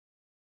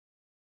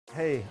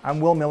Hey, I'm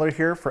Will Miller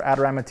here for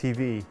Adorama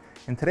TV,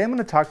 and today I'm going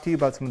to talk to you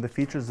about some of the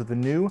features of the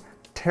new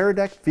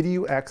Teradek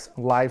Vidiu X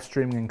live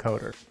streaming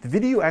encoder. The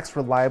Vidiu X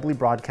reliably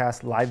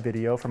broadcasts live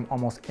video from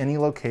almost any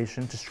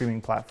location to streaming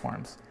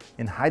platforms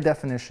in high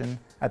definition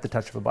at the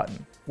touch of a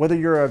button. Whether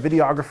you're a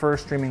videographer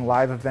streaming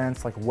live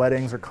events like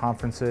weddings or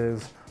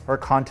conferences, or a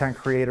content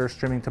creator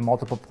streaming to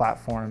multiple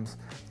platforms,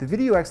 the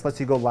Vidiu X lets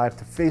you go live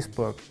to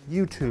Facebook,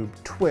 YouTube,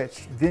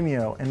 Twitch,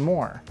 Vimeo, and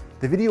more.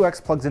 The Vidiu X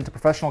plugs into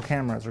professional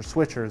cameras or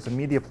switchers and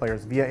media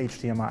players via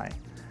HDMI.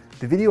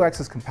 The Vidiu X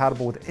is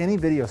compatible with any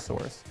video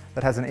source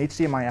that has an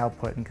HDMI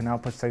output and can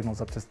output signals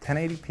up to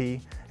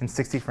 1080p and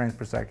 60 frames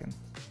per second.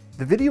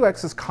 The Vidiu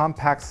X's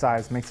compact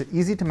size makes it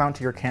easy to mount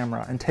to your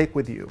camera and take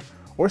with you,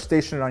 or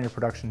station it on your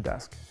production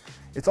desk.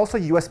 It's also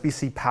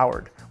USB-C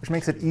powered, which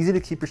makes it easy to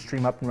keep your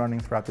stream up and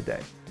running throughout the day.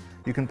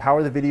 You can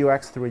power the Vidiu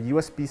X through a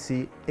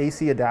USB-C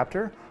AC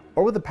adapter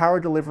or with a power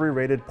delivery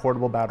rated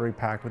portable battery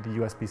pack with the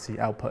USB-C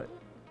output.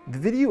 The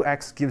Vidiu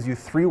X gives you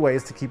 3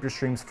 ways to keep your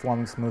streams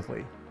flowing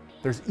smoothly.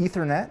 There's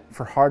Ethernet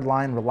for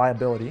hardline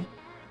reliability,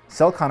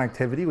 cell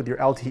connectivity with your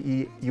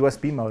LTE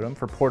USB modem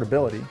for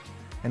portability,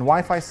 and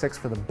Wi-Fi 6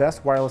 for the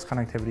best wireless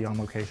connectivity on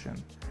location.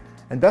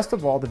 And best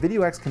of all, the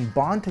Vidiu X can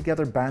bond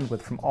together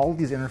bandwidth from all of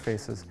these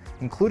interfaces,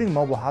 including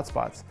mobile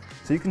hotspots,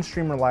 so you can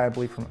stream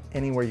reliably from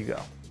anywhere you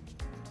go.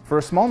 For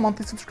a small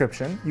monthly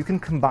subscription, you can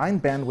combine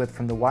bandwidth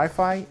from the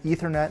Wi-Fi,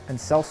 Ethernet, and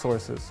cell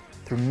sources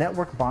through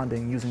network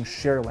bonding using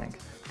Sharelink,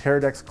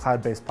 Teradek's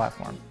cloud-based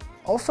platform.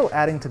 Also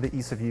adding to the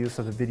ease of use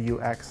of the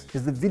Vidiu X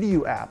is the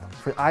Vidiu app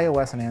for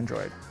iOS and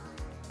Android.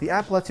 The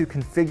app lets you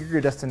configure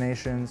your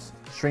destinations,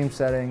 stream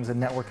settings, and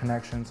network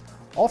connections,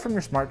 all from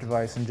your smart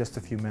device in just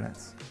a few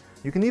minutes.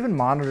 You can even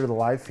monitor the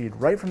live feed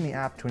right from the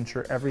app to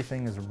ensure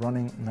everything is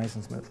running nice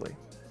and smoothly.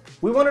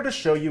 We wanted to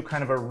show you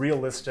kind of a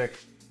realistic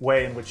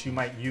way in which you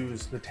might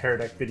use the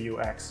Teradek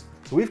Vidiu X.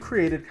 So we've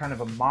created kind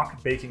of a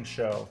mock baking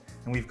show,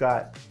 and we've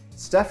got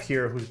Steph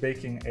here who's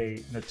baking a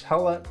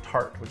Nutella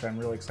tart, which I'm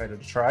really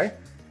excited to try.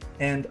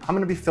 And I'm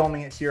going to be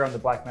filming it here on the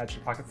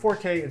Blackmagic Pocket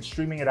 4K and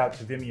streaming it out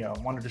to Vimeo.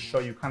 I wanted to show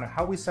you kind of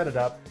how we set it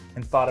up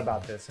and thought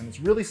about this. And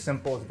it's really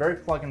simple, it's very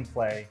plug and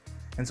play.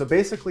 And so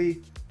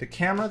basically, the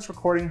camera that's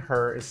recording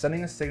her is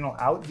sending a signal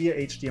out via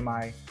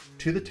HDMI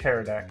to the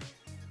Teradek,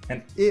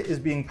 and it is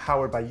being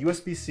powered by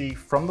USB-C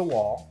from the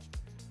wall.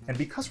 And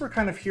because we're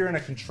kind of here in a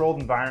controlled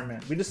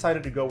environment, we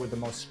decided to go with the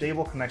most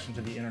stable connection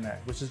to the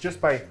internet, which is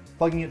just by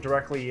plugging it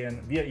directly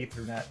in via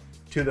Ethernet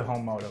to the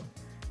home modem.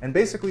 And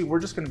basically, we're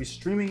just going to be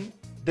streaming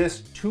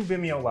this to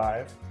Vimeo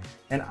Live,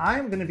 and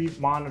I'm going to be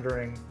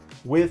monitoring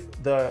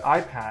with the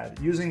iPad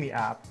using the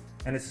app,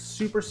 and it's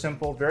super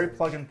simple, very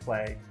plug and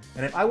play.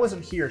 And if I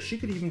wasn't here, she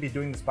could even be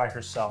doing this by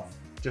herself,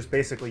 just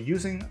basically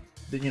using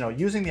the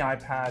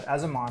iPad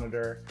as a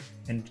monitor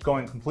and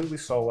going completely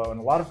solo, and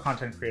a lot of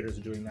content creators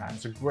are doing that, and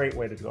it's a great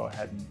way to go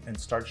ahead and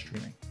start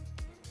streaming.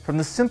 From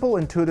the simple,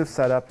 intuitive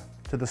setup,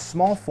 to the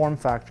small form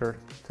factor,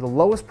 to the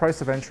lowest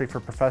price of entry for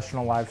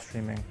professional live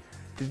streaming,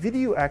 the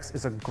Vidiu X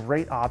is a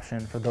great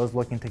option for those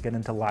looking to get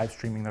into live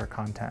streaming their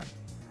content.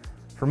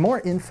 For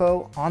more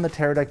info on the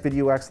Teradek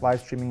Vidiu X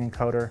live streaming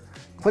encoder,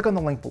 click on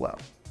the link below.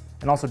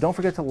 And also don't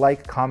forget to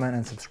like, comment,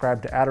 and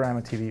subscribe to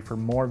Adorama TV for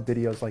more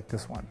videos like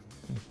this one.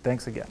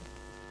 Thanks again.